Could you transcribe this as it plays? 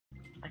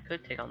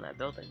could take on that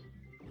building.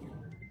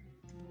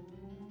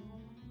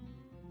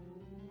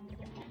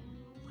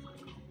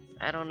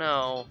 I don't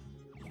know.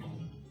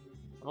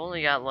 I've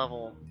only got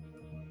level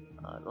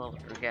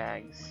 3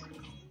 gags.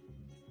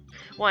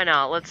 Why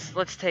not?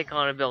 Let's take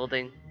on a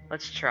building.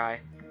 Let's try.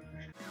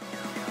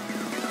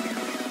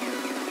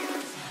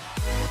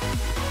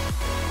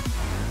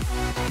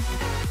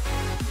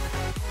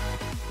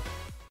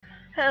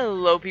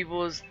 Hello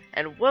peoples,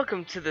 and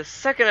welcome to the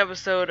second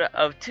episode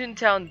of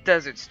Toontown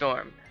Desert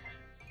Storm.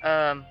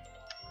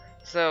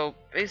 So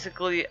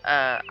basically,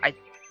 I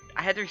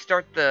had to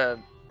restart the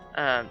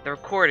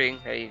recording.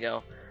 There you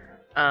go.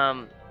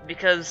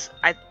 Because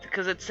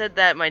it said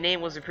that my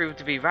name was approved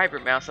to be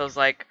Vibrant Mouse. I was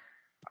like,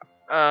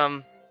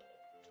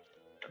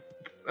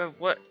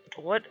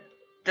 what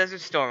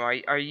Desert Storm?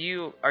 Are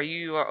you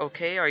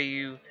okay?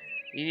 You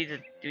need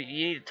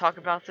to talk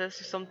about this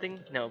or something?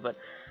 No, but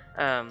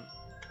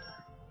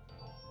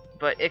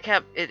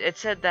it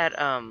said that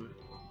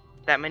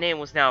that my name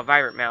was now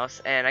Vibrant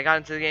Mouse, and I got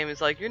into the game. It's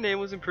like, your name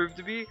was improved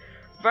to be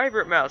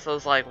Vibrant Mouse. I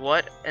was like,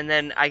 what? And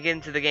then I get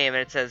into the game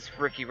and it says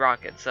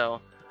Rickeyrocket. So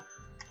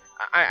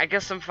I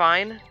guess I'm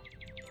fine,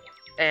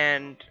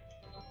 and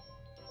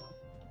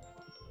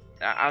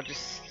I'll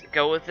just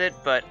go with it.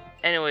 But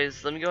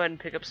anyways, let me go ahead and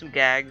pick up some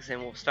gags,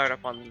 and we'll start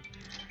up on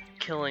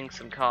killing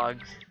some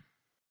cogs.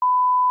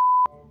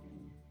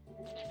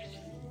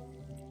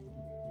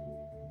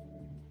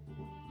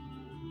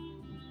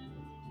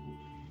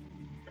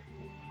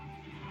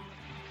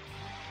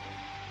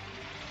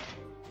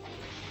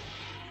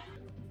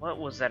 What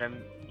was that?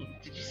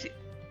 Did you see?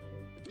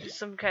 Just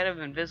some kind of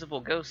invisible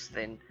ghost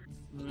thing.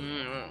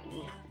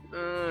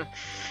 I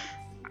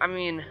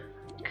mean,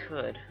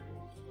 could.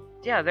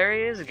 Yeah, there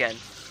he is again.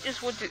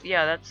 Just went to.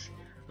 Yeah, that's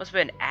must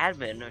have been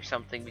admin or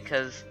something,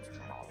 because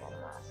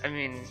I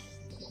mean,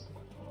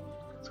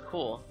 it's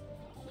cool.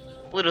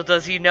 Little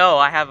does he know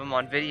I have him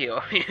on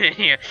video.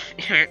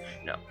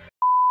 No.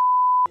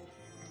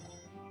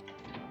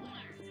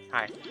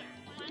 Hi.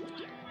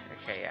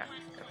 Okay, yeah.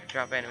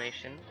 Drop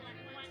animation.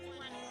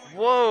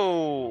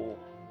 Whoa!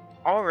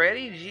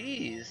 Already?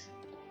 Jeez.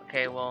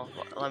 Okay, well,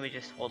 let me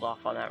just hold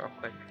off on that real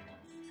quick.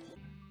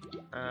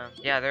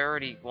 Yeah, they're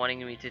already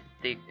wanting me to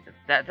think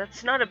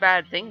that's not a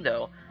bad thing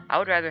though. I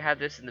would rather have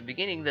this in the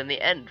beginning than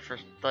the end, for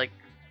like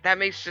that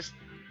makes just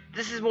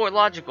this is more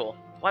logical.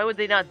 Why would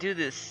they not do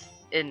this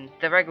in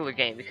the regular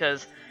game?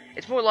 Because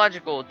it's more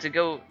logical to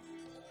go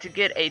to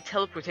get a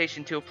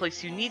teleportation to a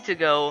place you need to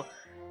go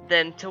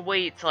than to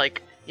wait,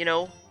 like, you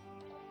know.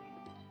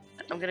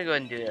 I'm gonna go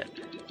ahead and do it.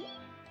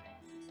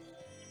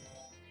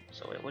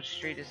 So wait, which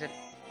street is it?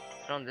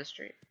 Is it on this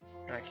street?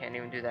 No, I can't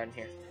even do that in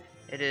here.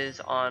 It is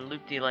on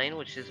Loop-D Lane,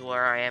 which is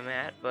where I am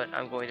at, but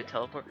I'm going to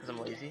teleport because I'm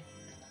lazy.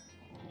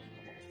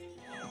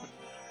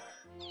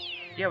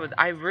 Yeah, but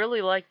I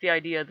really like the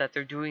idea that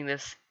they're doing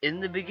this in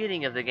the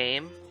beginning of the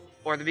game,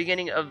 or the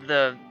beginning of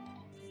the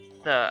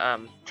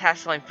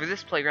task line for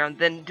this playground,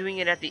 then doing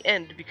it at the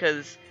end,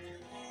 because,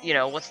 you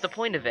know, what's the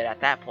point of it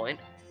at that point?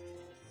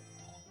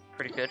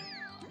 Pretty good.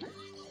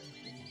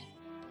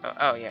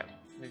 Oh yeah,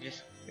 they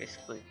just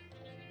basically.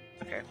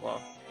 Okay,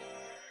 well,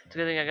 it's a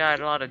good thing I got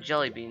a lot of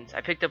jelly beans.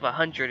 I picked up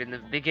 100 in the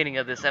beginning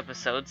of this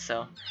episode,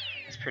 so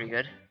it's pretty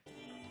good.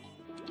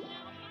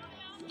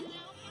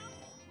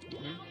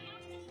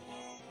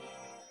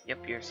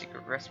 Yep, your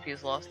secret recipe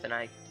is lost,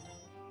 and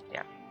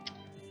yeah.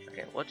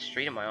 Okay, what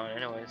street am I on,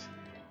 anyways?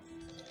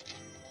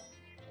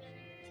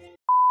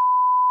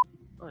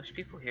 Oh, there's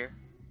people here.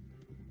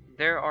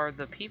 There are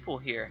the people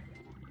here.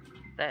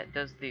 That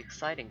does the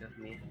exciting of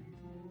me.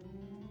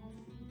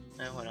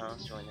 Oh, well,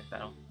 let's join this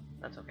battle.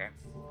 That's okay.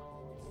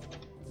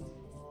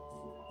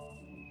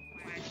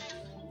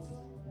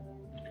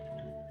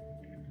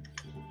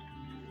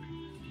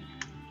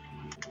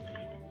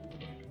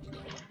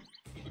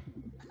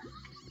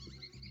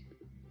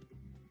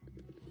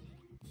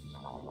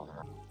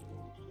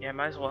 Yeah, I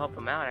might as well help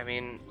him out. I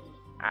mean,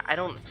 I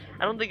don't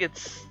think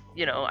it's,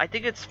 you know, I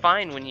think it's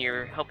fine when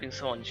you're helping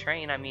someone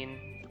train. I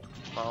mean,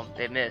 well,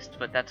 they missed,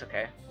 but that's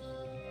okay.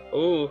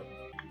 Ooh.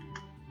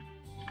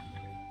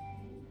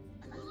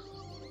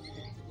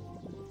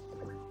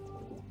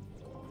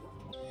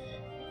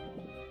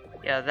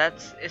 Yeah,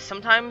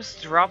 sometimes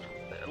drop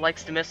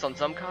likes to miss on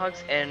some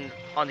cogs, and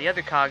on the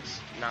other cogs,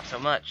 not so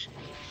much.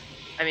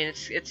 I mean,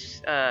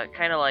 it's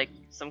kind of like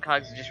some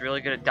cogs are just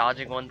really good at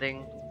dodging one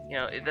thing. You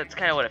know, that's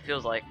kind of what it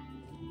feels like.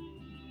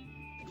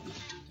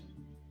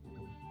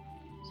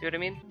 See what I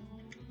mean?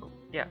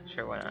 Yeah,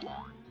 sure, why not?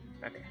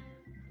 Okay,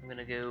 I'm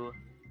gonna go.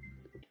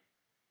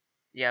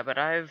 Yeah, but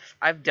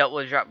I've dealt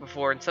with drop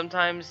before, and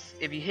sometimes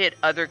if you hit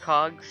other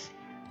cogs,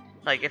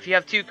 like if you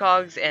have two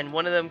cogs and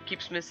one of them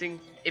keeps missing,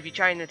 if you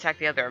try and attack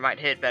the other, it might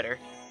hit better.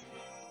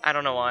 I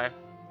don't know why.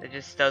 It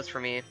just does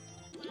for me.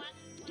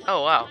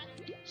 Oh wow.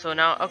 So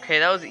now, okay,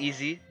 that was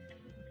easy.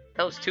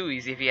 That was too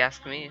easy if you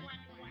ask me.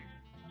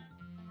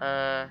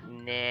 Nah,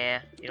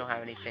 you don't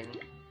have anything.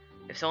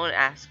 If someone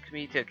asks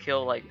me to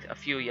kill like a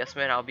few yes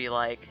men, I'll be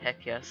like,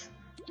 heck yes.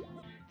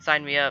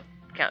 Sign me up.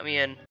 Count me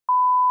in.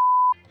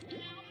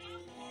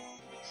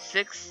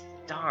 6?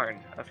 Darn.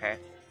 Okay.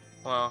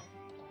 Well,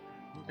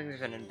 I don't think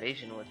there's an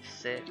invasion with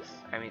 6.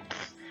 I mean,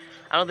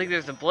 I don't think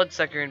there's a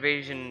bloodsucker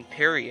invasion,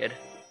 period.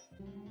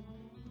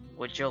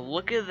 Would you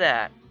look at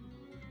that?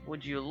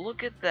 Would you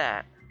look at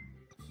that?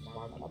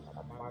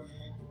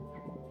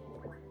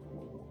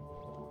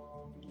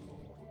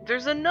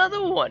 There's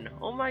another one!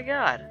 Oh my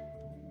god.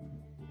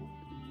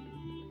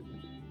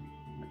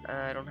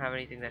 I don't have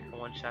anything that can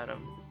one-shot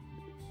him.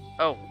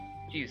 Oh,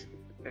 jeez.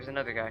 There's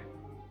another guy.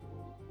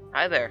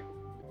 Hi there.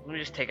 Let me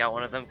just take out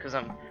one of them, because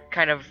I'm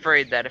kind of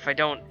afraid that if I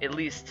don't at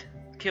least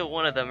kill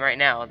one of them right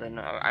now, then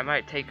I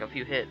might take a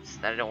few hits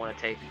that I don't want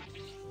to take.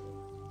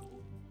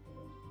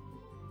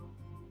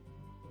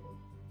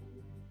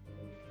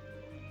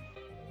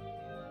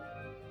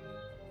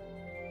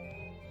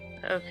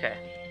 Okay.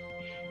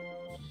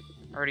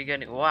 Already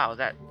getting... Wow,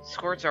 that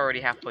squirt's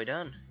already halfway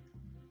done.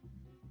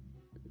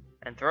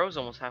 And throw's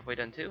almost halfway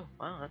done too.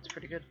 Wow, that's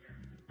pretty good.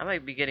 I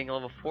might be getting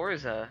level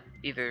 4s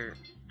either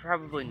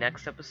probably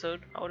next episode,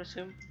 I would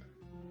assume.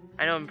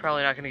 I know I'm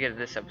probably not going to get it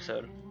this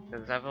episode,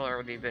 because I've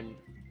already been,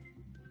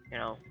 you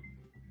know...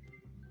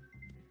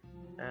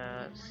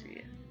 let's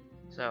see.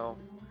 So,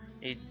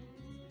 need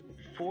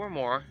 4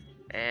 more,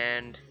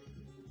 and...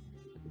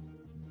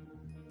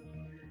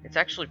 It's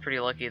actually pretty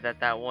lucky that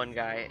that one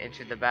guy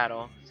entered the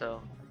battle,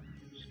 so...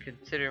 Just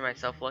consider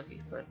myself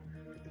lucky, but...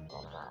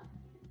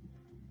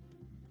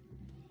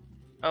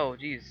 Oh,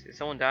 geez, is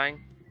someone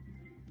dying?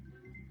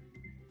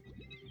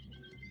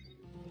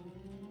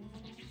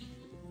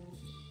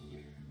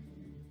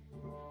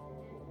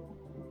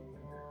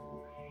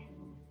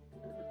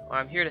 Well,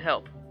 I'm here to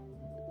help.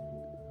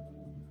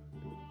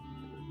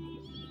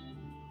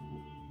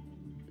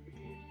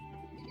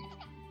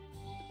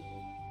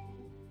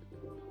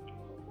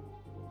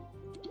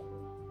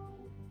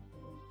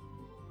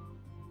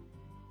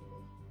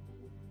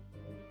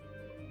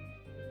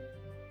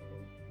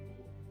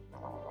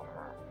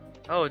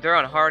 Oh, they're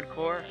on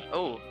hardcore?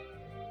 Oh.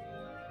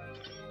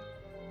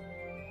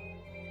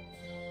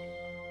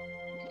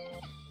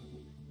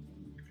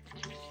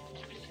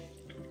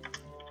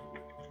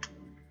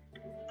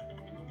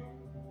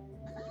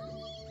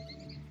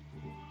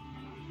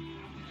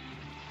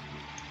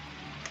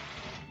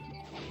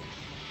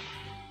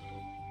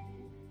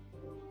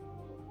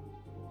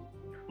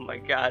 Oh my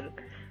god.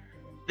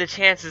 The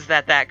chances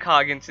that that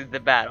cog entered the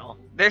battle.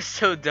 They're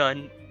so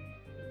done.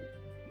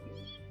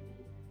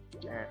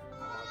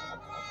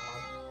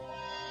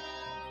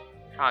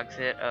 Cog's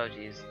hit. Oh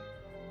jeez.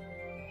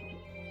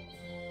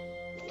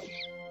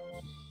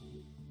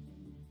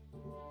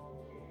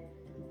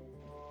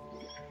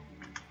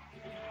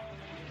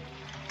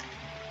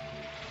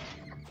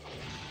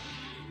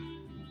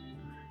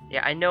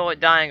 Yeah, I know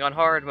what dying on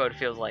hard mode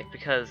feels like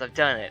because I've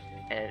done it,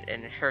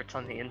 and it hurts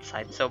on the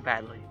inside so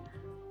badly.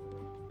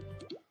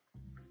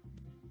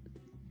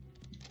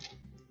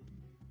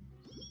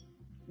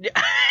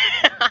 Yeah.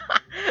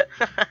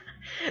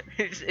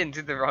 Just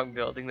into the wrong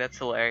building. That's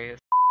hilarious.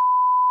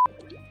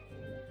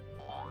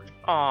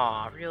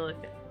 Aw, really?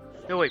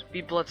 No, wait,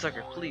 be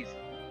Bloodsucker, please.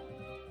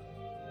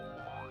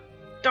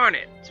 Darn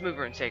it! It's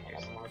mover and shakers.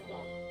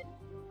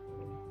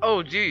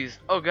 Oh, jeez.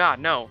 Oh,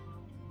 god, no.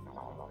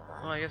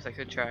 Well, I guess I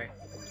could try.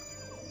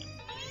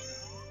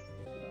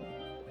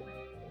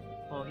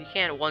 Well, he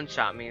can't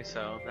one-shot me,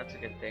 so that's a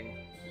good thing.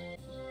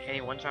 Can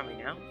he one-shot me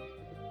now?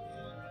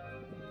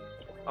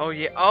 Oh,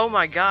 yeah. Oh,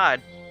 my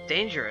god.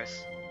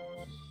 Dangerous.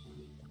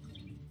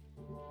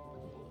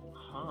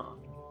 Huh.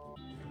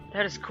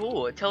 That is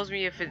cool. It tells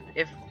me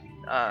it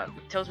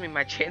tells me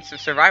my chance of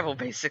survival,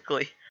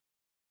 basically.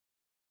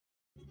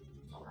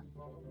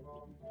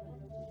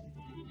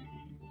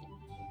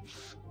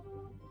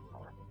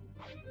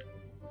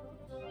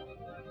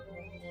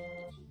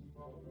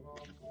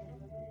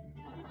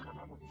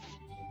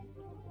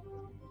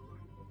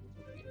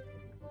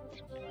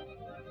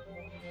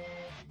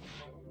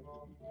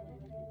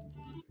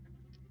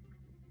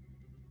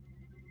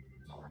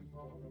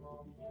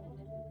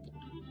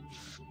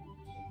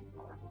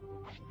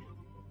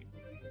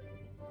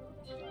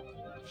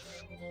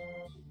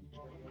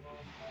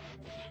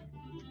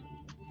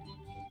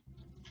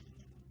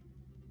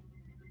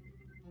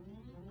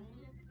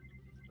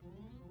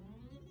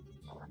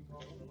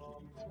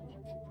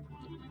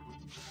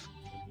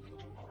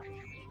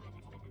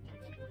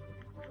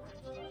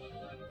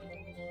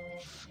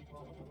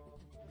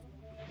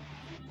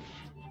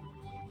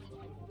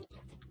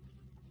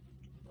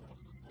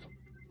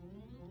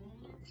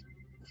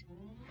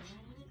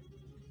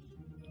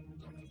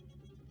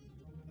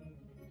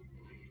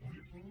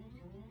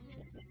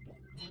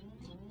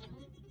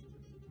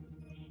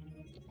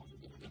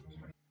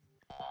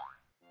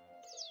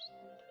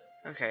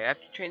 Okay,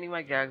 after training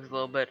my gags a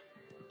little bit,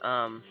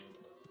 I'm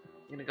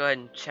gonna go ahead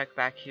and check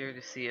back here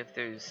to see if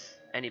there's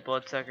any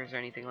bloodsuckers or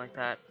anything like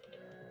that.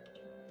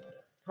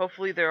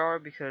 Hopefully there are,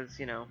 because,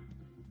 you know,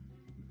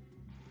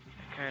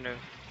 I kind of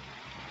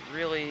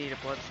really need a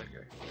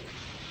bloodsucker.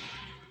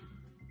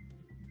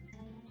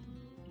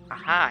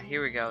 Aha,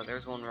 here we go.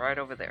 There's one right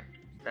over there.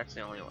 That's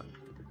the only one.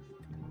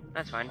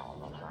 That's fine.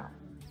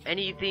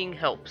 Anything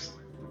helps.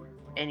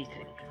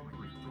 Anything.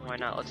 Why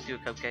not? Let's do a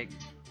cupcake.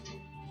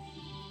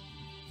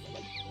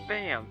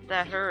 Bam!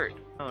 That hurt.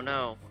 Oh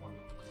no.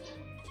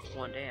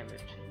 One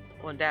damage.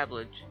 One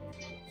dablage.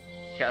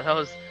 Yeah, that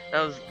was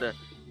the.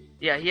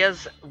 Yeah, he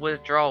has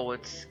withdrawal,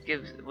 which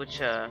gets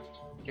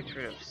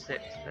rid of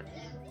 6. That's.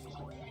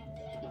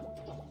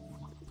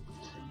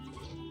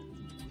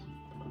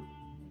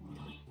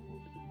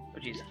 Oh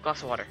jeez,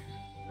 glass of water.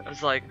 I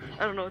was like,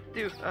 I don't know what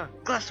to do.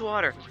 Glass of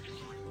water.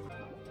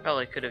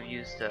 Probably could have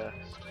used the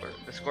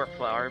squirt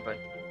flower, but.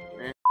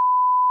 Eh.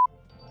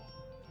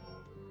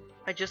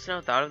 I just now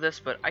thought of this,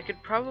 but I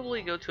could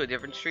probably go to a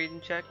different street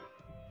and check,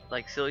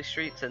 like Silly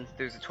Street, since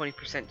there's a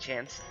 20%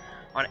 chance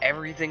on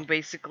everything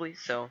basically.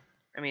 So,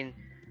 I mean,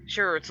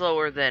 sure it's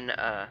lower than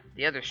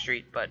the other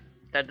street, but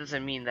that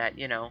doesn't mean that,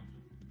 you know,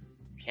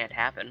 can't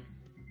happen.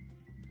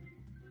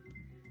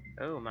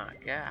 Oh my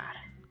god.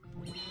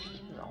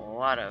 There's a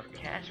lot of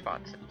cash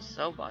bots and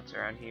sell bots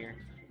around here.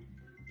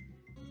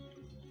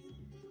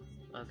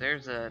 Oh,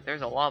 there's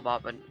a law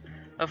bot, but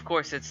of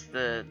course it's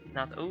the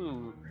not the,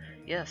 ooh,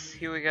 yes,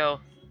 here we go.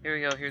 Here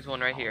we go. Here's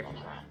one right here.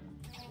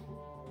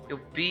 You'll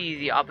be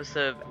the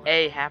opposite of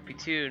a happy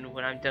tune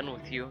when I'm done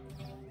with you.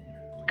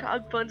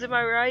 Cog puns, am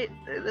I right?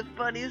 They're the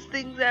funniest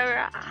things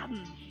ever.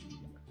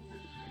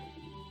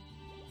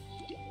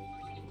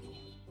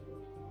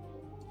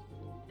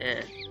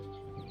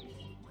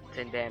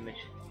 10 damage.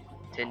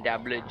 10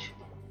 dablage.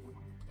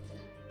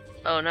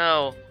 Oh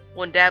no.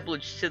 1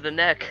 dablage to the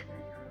neck.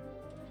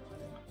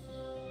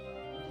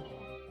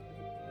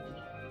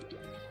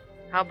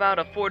 How about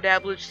a 4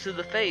 dablage to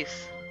the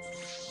face?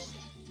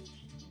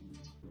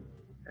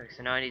 Okay,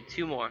 so now I need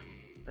 2 more.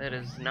 That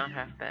is not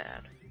half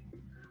bad.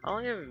 How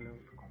long have I been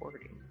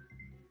recording?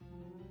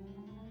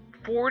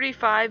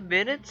 45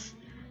 minutes?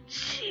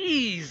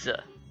 Jeez!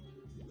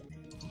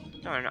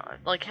 No,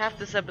 like half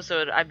this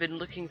episode I've been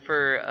looking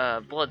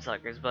for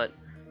bloodsuckers, but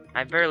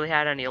I barely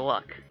had any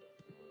luck.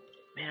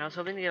 Man, I was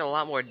hoping to get a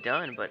lot more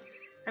done, but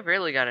I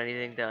barely got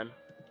anything done.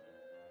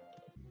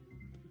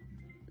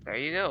 There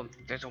you go.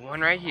 There's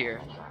one right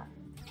here.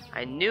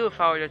 I knew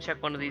if I were to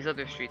check one of these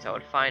other streets I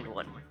would find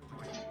one.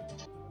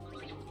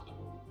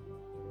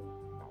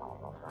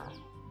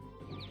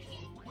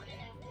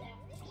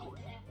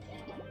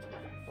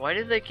 Why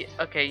did they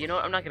okay, you know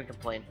what? I'm not gonna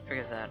complain.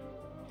 Forget that.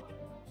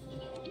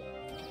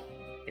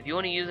 If you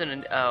want to use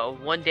an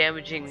one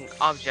damaging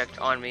object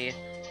on me,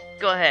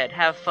 go ahead,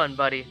 have fun,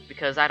 buddy,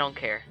 because I don't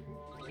care.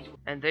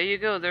 And there you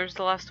go, there's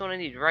the last one I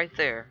need, right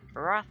there.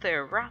 Right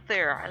there, right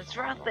there, it's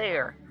right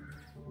there.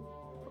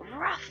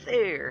 Right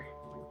there.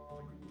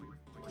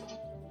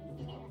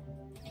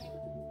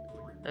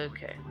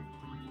 Okay.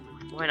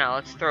 Why not?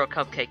 Let's throw a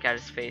cupcake at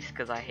his face,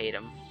 because I hate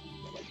him.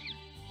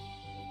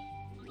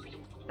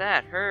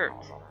 That hurt.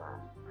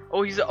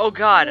 Oh, oh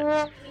god.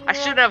 I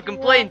shouldn't have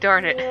complained,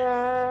 darn it.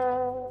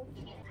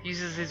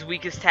 Uses his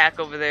weakest attack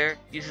over there.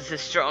 Uses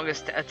his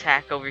strongest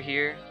attack over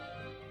here.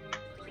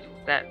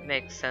 That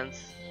makes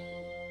sense.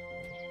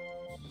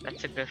 That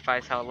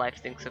signifies how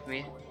life thinks of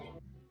me.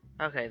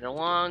 Okay, the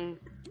long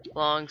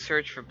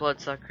search for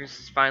bloodsuckers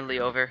is finally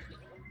over.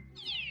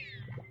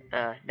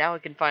 Now I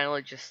can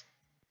finally just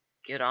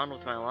get on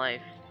with my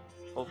life.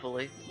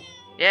 Hopefully.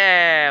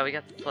 Yeah, we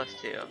got the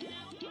 +2.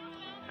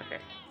 Okay,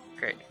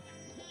 great.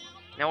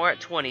 Now we're at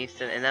 20,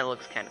 and that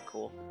looks kind of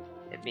cool.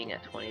 It being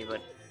at 20,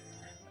 but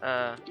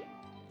I'm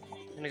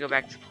gonna go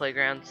back to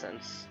playground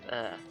since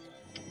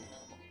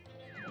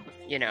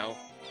you know,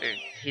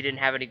 he didn't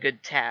have any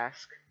good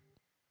task.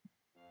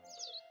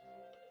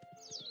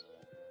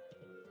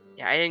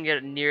 Yeah, I didn't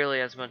get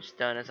nearly as much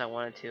done as I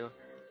wanted to.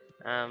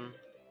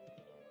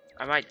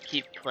 I might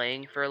keep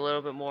playing for a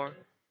little bit more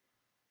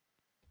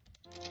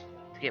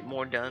to get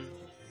more done.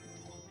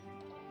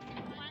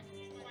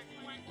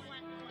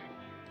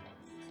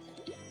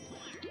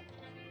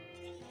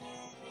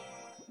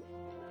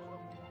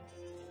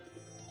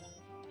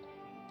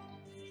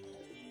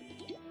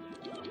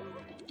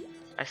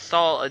 I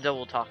saw a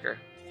double talker.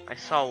 I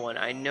saw one.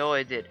 I know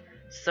I did.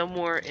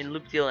 Somewhere in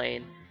Loop-de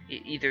Lane,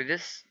 either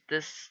this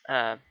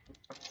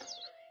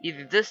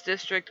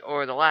district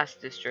or the last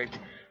district,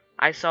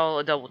 I saw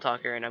a double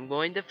talker, and I'm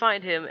going to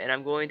find him, and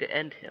I'm going to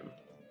end him.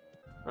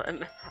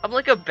 I'm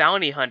like a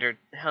bounty hunter,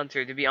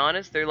 to be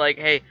honest. They're like,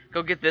 hey,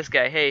 go get this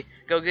guy. Hey,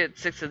 go get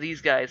 6 of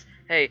these guys.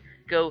 Hey,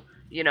 go,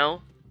 you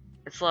know.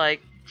 It's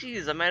like,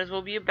 geez, I might as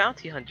well be a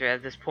bounty hunter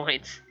at this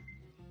point.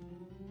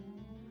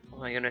 Oh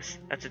my goodness,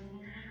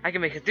 I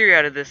can make a theory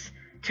out of this.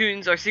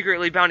 Toons are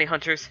secretly bounty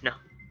hunters. No.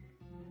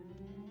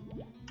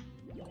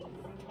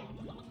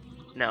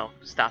 No,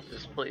 stop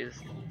this, please.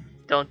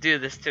 Don't do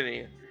this to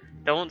me.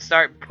 Don't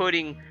start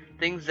putting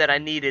things that I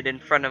needed in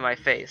front of my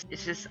face.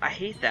 It's just, I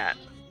hate that.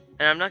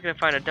 And I'm not gonna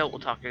find a double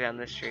talker down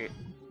this street.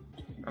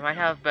 I might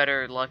have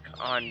better luck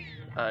on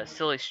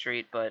Silly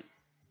Street, but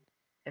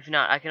if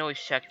not, I can always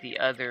check the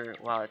other.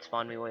 Wow, it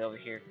spawned me way over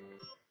here.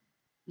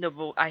 No,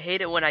 but I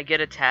hate it when I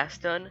get a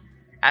task done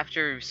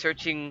after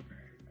searching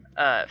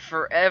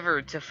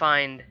forever to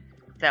find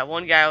that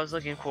one guy I was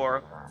looking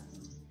for.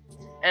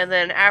 And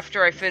then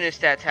after I finish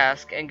that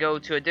task and go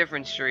to a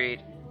different street,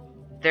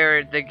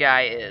 there the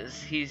guy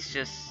is. He's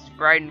just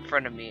right in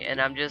front of me, and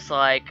I'm just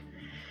like,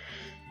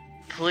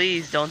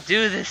 please don't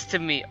do this to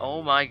me.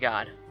 Oh my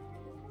god.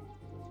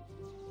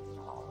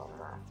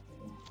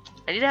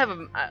 I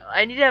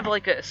need to have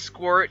like a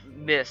squirt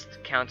mist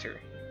counter,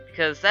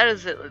 because that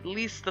is at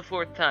least the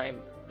 4th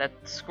time that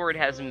squirt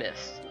has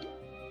missed.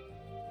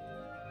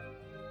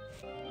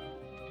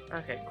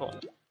 Okay, cool.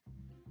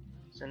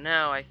 So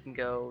now I can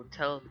go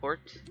teleport.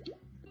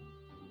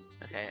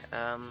 Okay,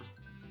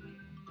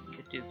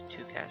 could do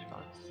 2 cash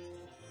bots.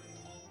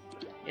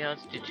 Yeah,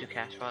 let's do 2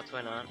 cash bots,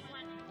 why not?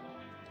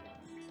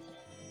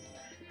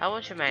 How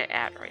much am I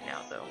at right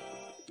now, though?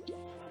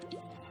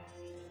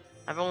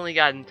 I've only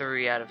gotten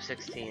 3 out of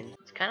 16.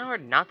 It's kind of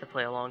hard not to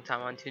play a long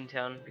time on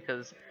Toontown,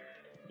 because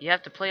you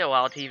have to play a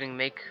while to even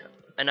make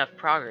enough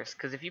progress.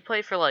 Because if you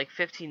play for like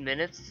 15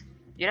 minutes,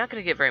 you're not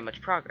going to get very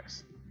much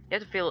progress.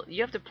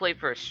 You have to play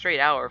for a straight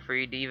hour for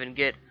you to even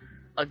get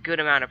a good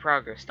amount of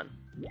progress done.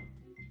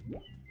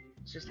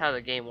 It's just how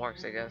the game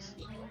works, I guess.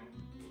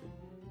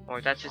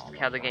 Or that's just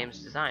how the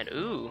game's designed.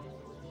 Ooh.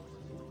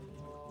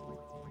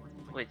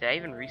 Wait, did I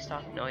even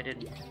restock? No, I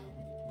didn't.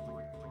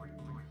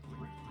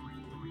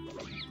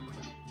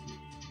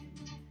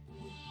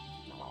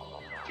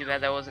 Too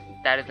bad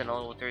that isn't a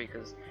level 3,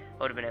 because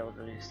I would have been able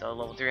to do still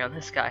level 3 on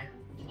this guy.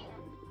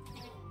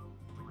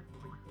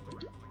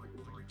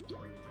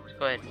 Let's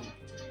go ahead and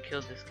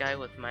kill this guy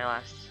with my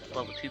last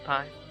level 2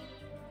 pie.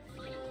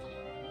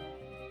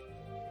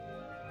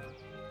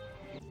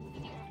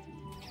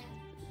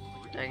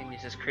 I can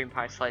use this cream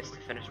pie slice to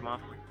finish him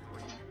off.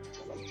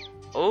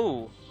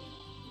 Oh,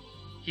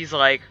 he's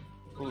like,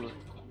 ooh.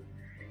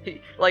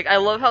 Like, I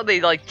love how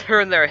they like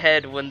turn their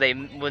head when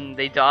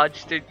they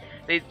dodge.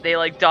 They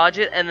like dodge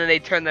it and then they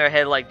turn their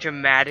head like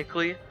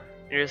dramatically.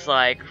 You're just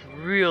like,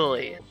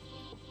 really?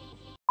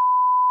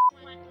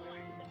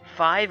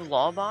 5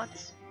 law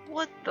bots?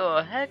 What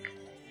the heck?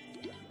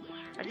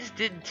 I just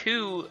did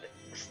 2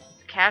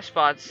 cash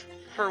bots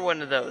for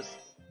one of those.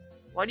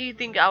 Why do you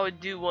think I would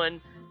do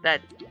one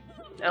that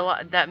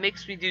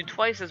makes me do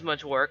twice as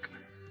much work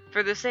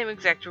for the same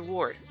exact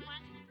reward?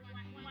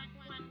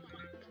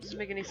 Doesn't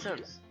make any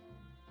sense.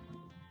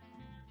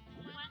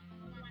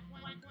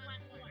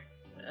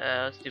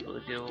 Let's do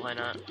blue deal, why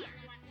not?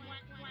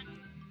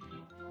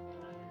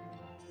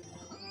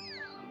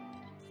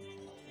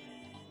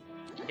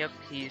 Yep,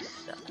 he's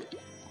stuck.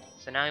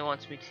 So now he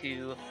wants me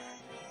to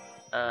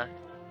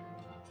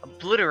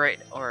obliterate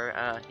or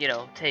you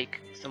know,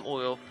 take some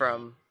oil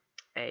from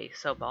a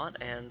subbot,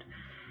 and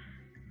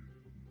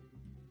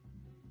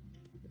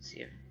let's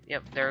see.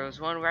 Yep, there was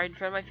one right in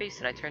front of my face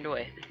and I turned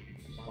away.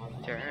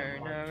 Turn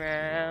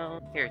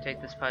around. Here,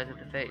 take this pie to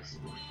the face.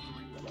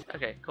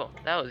 Okay, cool.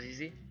 That was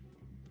easy.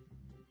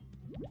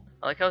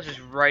 I like how it was just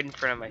right in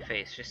front of my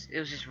face. It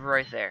was just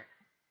right there.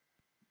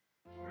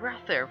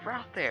 Right there,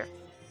 right there.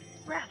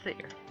 Right there.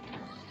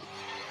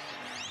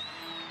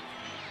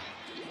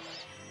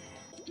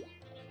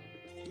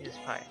 This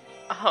pie.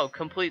 Oh,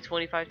 complete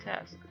 25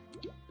 tasks.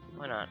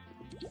 Why not?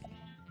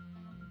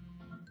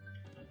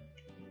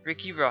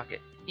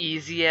 Rickeyrocket.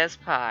 Easy as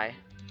pie.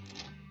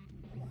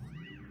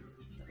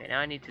 Okay, now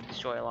I need to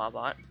destroy a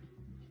Lawbot.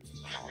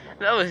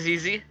 That was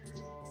easy.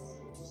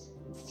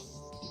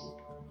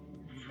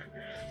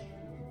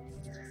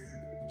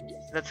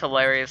 That's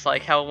hilarious,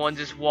 like how one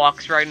just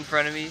walks right in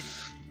front of me.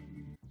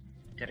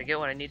 Did I get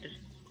what I needed?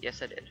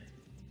 Yes, I did.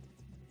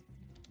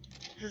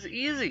 This is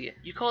easy.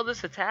 You call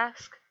this a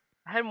task?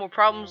 I had more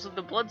problems with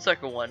the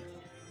Bloodsucker one.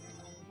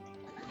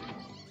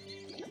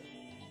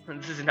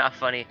 This is not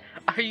funny.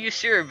 Are you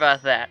sure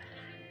about that?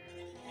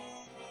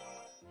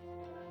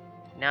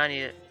 Now I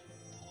need it.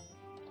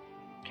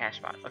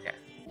 Cashbot, okay.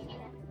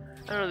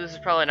 I know this is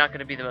probably not going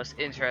to be the most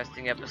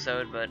interesting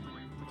episode, but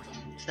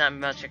it's not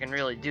much I can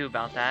really do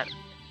about that.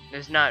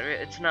 It's not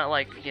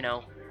like, you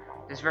know,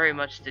 there's very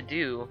much to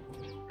do,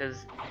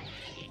 because,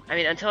 I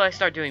mean, until I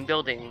start doing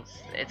buildings,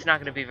 it's not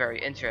going to be very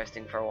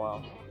interesting for a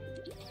while.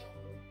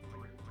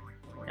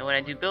 And when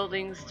I do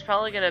buildings, it's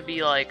probably going to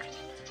be like,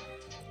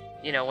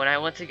 you know,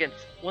 once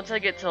I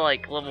get to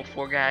like level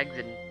 4 gags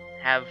and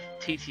have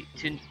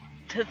Toontown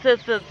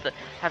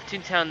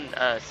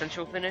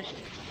Central finished,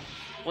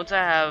 once I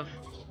have,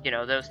 you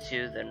know, those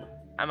 2, then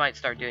I might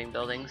start doing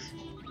buildings.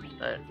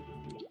 But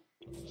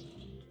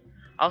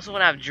I also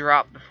want to have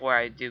drop before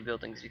I do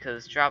buildings,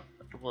 because drop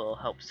will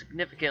help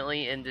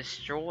significantly in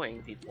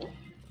destroying people.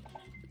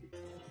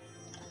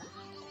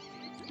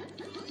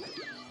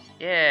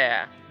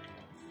 Yeah.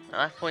 My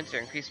life points are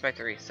increased by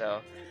 3,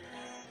 so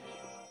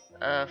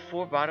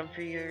 4 bottom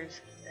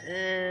figures.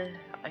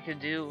 I could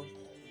do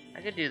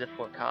the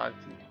 4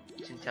 cogs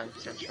in Toontown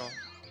Central.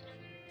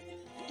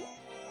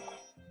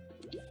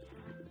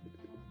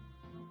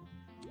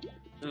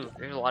 Ooh,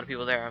 there's a lot of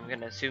people there. I'm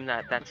gonna assume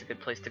that that's a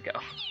good place to go.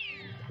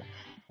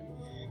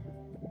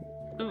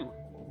 Ooh,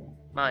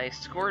 my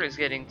squirt is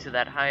getting to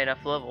that high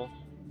enough level.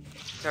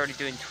 It's already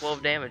doing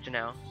 12 damage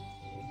now.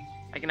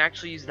 I can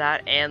actually use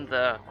that and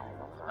the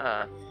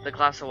the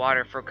glass of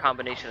water for a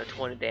combination of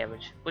 20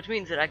 damage, which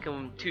means that I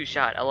can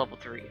two-shot a level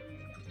 3.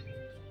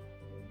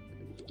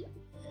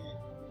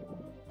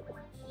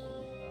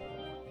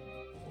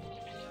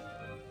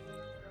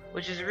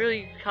 Which is a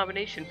really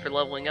combination for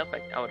leveling up,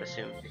 I would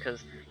assume,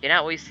 because you're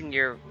not wasting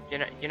your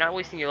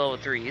level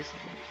 3s,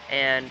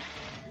 and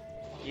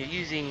you're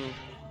using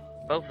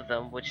both of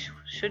them, which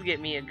should get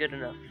me a good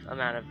enough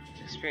amount of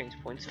experience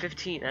points.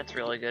 15, that's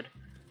really good.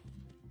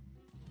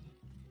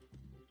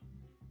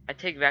 I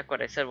take back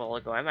what I said a while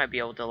ago. I might be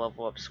able to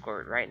level up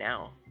Squirt right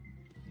now.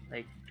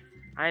 Like,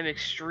 I'm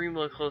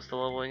extremely close to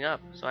leveling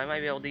up, so I might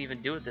be able to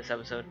even do it this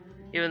episode,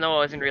 even though I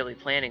wasn't really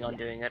planning on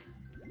doing it.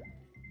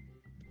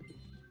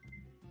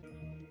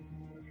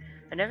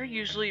 I never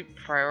usually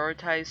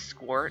prioritize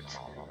Squirt,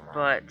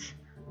 but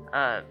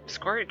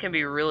Squirt can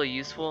be really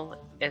useful,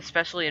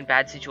 especially in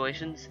bad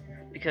situations.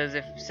 Because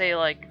if, say,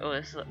 like, oh,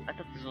 I thought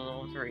this was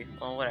level 3.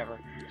 Well, whatever.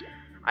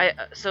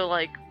 So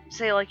like,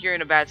 say like you're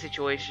in a bad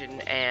situation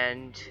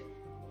and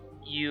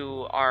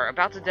you are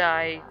about to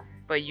die,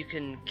 but you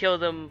can kill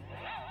them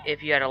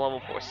if you had a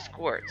level 4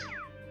 Squirt.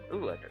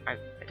 Ooh, I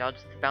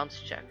dodged the bounce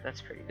check.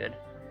 That's pretty good.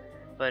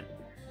 But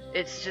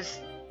it's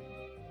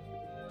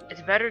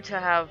better to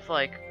have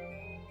like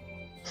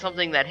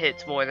something that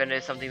hits more than it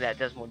is something that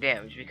does more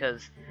damage,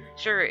 because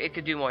sure, it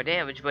could do more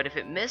damage, but if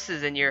it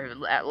misses and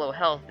you're at low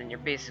health, then you're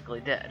basically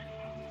dead.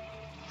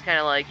 It's kind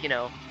of like, you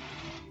know,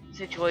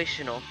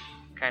 situational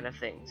kind of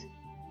things.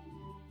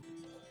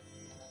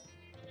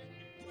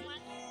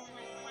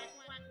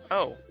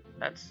 Oh,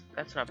 that's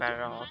not bad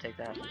at all. I'll take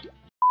that.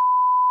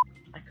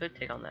 I could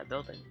take on that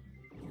building.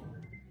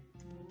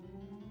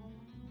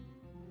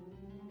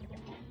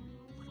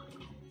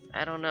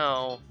 I don't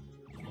know.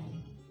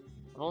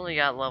 I've only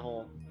got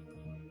level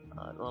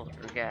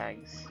 3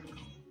 gags.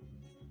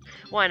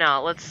 Why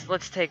not?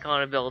 Let's take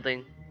on a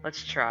building.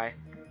 Let's try.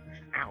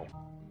 Ow.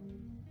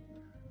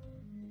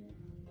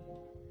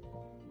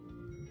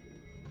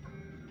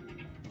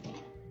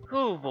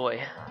 Oh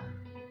boy.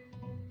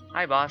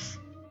 Hi, boss.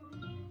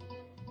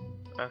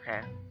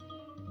 Okay.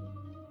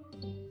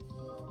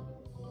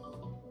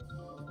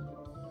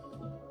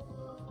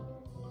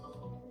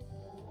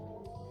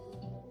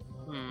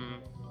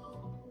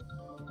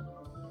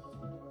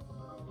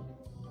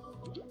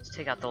 Let's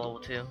take out the level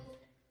 2.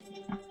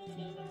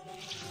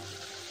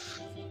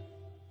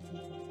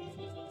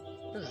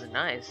 This is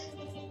nice.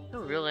 A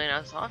really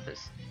nice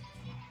office.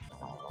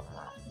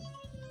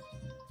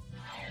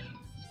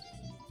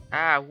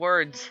 Ah,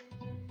 words.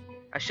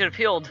 I should have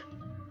healed.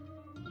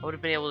 I would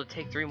have been able to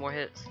take 3 more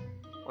hits.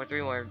 Or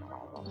 3 more,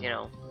 you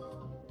know,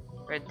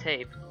 red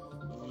tape.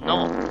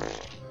 No.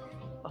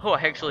 Oh,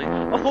 I actually.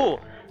 Oh!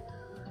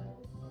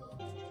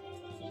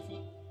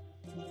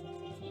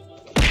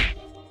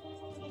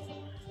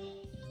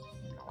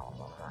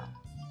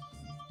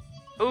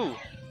 Ooh!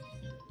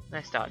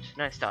 Nice dodge,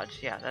 nice dodge.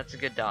 Yeah, that's a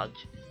good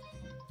dodge.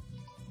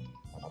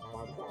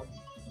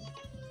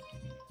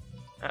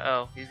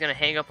 Uh-oh, he's gonna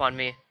hang up on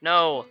me.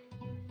 No!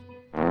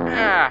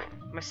 Ah!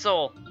 My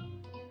soul!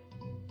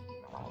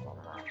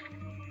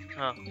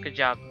 Oh, good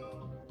job.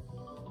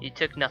 You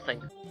took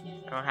nothing.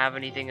 I don't have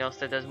anything else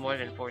that does more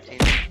than 14.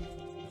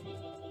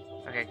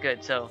 Okay,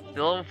 good. So,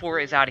 the level 4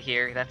 is out of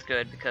here. That's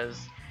good, because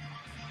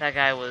that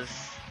guy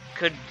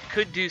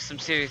could do some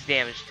serious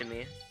damage to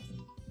me.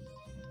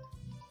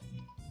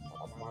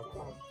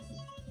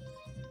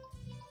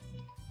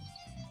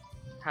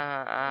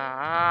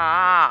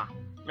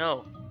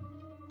 No.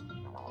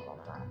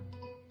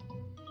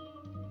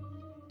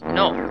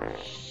 No.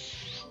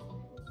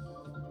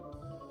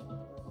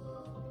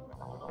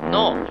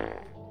 No.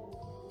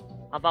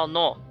 How about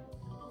no?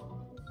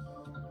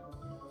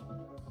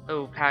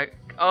 Oh,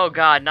 oh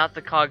god, not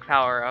the cog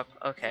power up.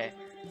 Okay.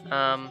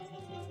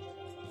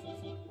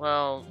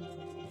 Well,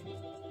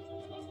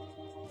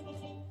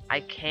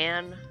 I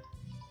can.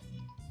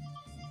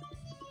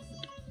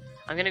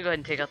 I'm gonna go ahead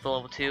and take out the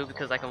level 2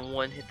 because I can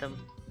one hit them.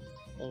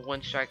 Or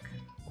one strike,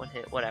 one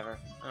hit, whatever.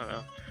 I don't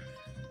know.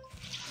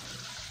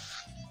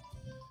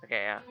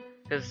 Okay, yeah.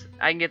 Because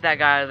I can get that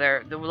guy out of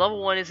there. The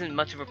level 1 isn't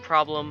much of a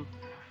problem.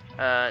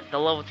 The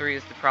level 3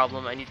 is the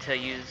problem. I need to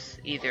use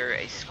either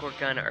a squirt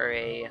gun or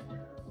a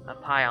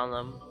pie on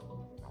them.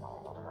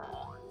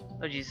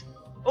 Oh jeez.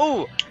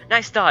 Oh!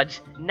 Nice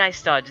dodge!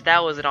 Nice dodge.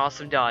 That was an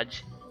awesome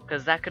dodge.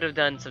 Because that could have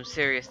done some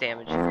serious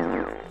damage.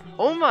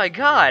 Oh my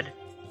god!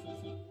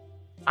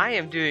 I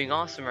am doing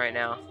awesome right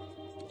now.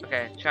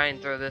 Okay, try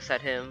and throw this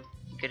at him.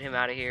 Get him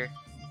out of here.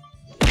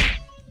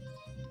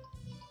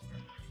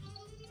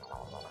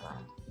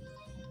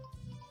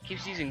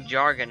 Keeps using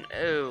jargon.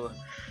 Oh.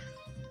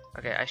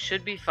 Okay, I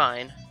should be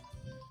fine.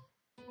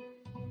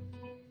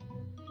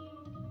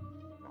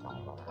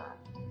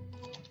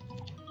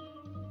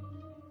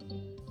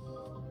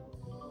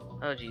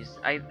 Oh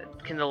jeez.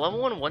 Can the level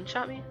 1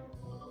 one-shot me?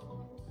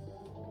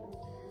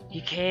 He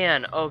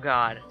can. Oh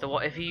god.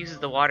 If he uses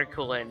the water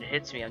cooler and it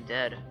hits me, I'm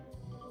dead.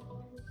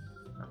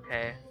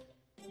 Okay.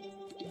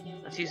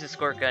 Let's use the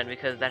squirt gun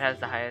because that has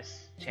the highest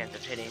chance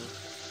of hitting.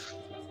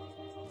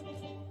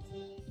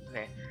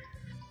 Okay.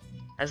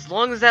 As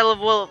long as that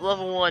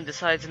level 1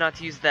 decides not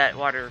to use that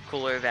water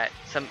cooler that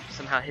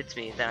somehow hits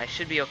me, then I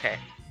should be okay.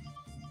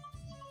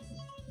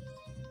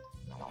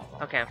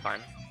 Okay, I'm fine.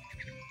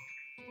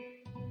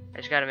 I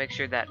just gotta make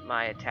sure that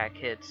my attack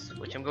hits,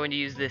 which I'm going to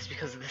use this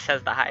because this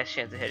has the highest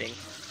chance of hitting.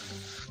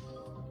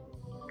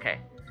 Okay.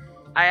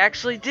 I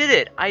actually did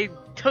it! I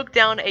took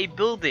down a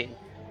building!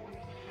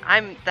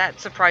 That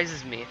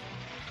surprises me.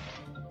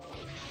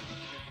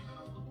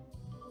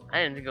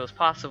 I didn't think it was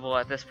possible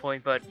at this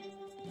point, but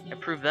I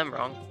proved them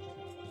wrong.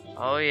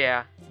 Oh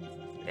yeah.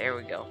 There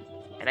we go.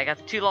 And I got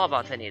the 2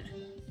 lawbots I needed.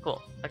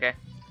 Cool. Okay.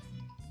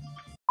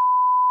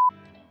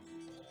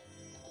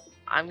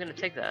 I'm gonna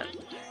take that.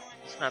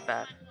 It's not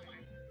bad.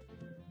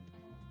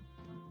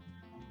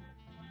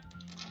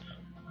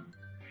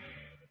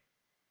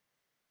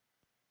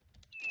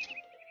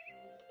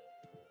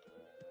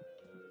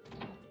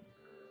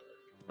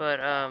 But,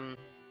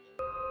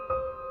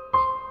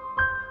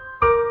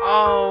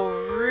 oh,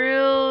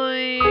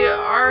 really?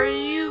 Are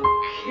you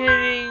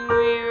kidding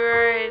me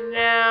right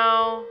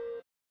now?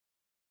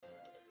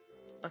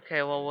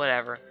 Okay, well,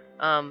 whatever.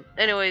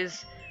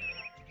 Anyways,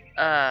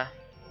 I've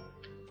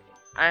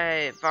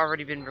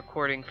already been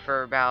recording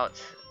for about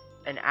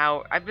an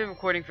hour. I've been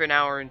recording for an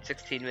hour and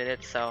 16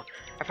 minutes, so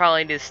I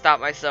probably need to stop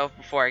myself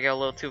before I go a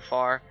little too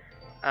far.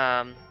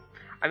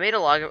 I made a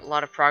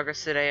lot of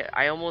progress today.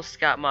 I almost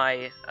got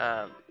my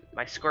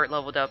my squirt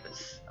leveled up.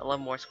 It's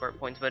 11 more squirt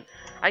points, but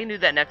I can do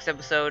that next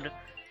episode.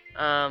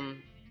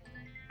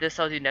 This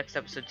I'll do next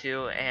episode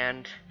too,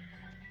 and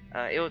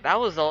that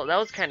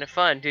was kind of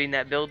fun doing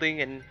that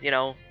building and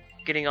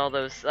getting all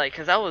those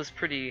because that was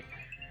pretty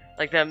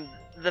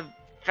the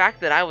fact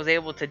that I was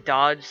able to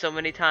dodge so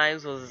many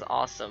times was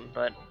awesome.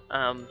 But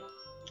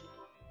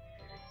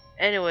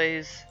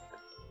anyways,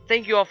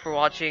 thank you all for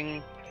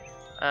watching.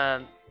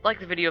 Like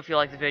the video if you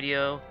like the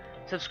video.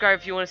 Subscribe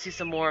if you want to see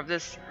some more of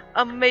this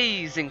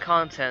amazing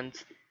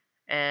content.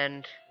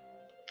 And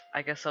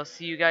I guess I'll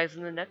see you guys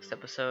in the next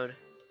episode.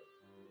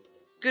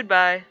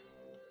 Goodbye.